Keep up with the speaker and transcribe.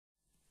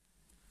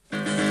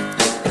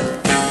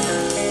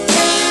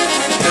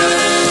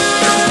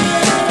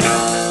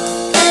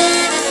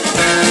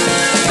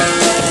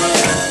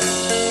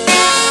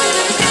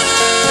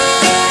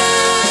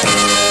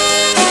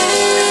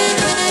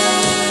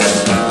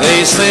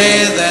They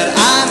say that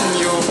I'm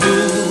your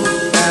fool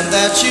and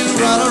that you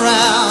run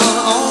around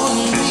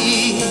on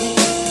me.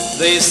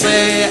 They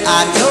say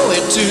I know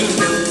it too,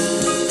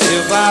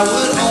 if I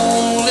would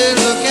only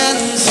look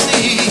and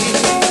see.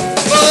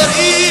 But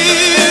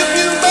if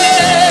you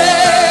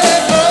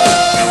make a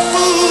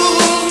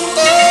fool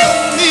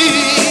of me,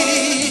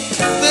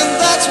 then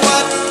that's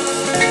what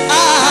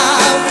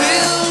I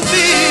will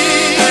be.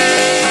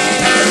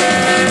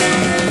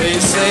 They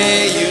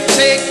say you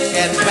take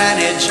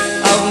advantage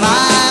of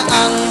my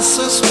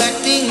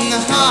unsuspecting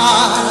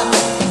heart,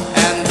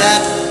 and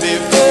that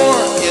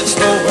before it's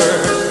over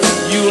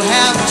you'll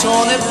have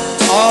torn it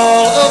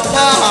all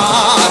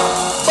apart.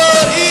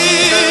 But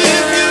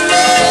if you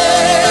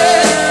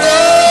make a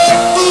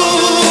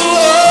fool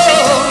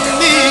of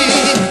me,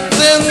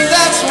 then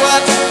that's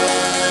what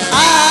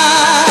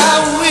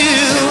I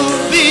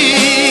will be.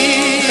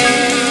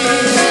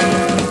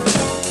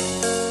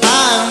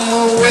 I'm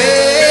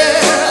aware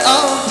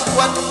of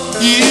what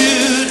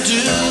you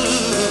do.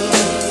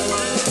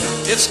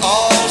 It's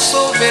all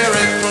so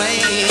very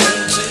plain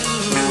to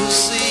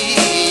see.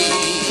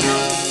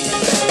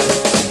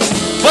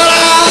 But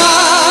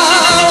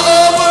I'll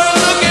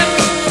overlook it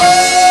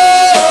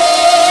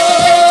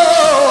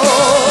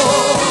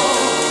all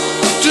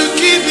to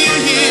keep you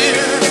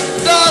here,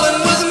 darling,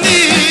 with me.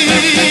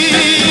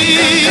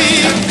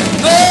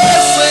 They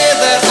say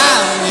that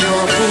I'm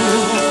your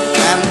fool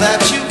and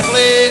that you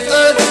play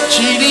a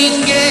cheating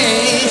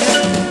game.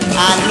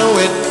 I know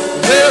it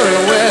very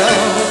well,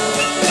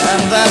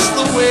 and that's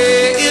the way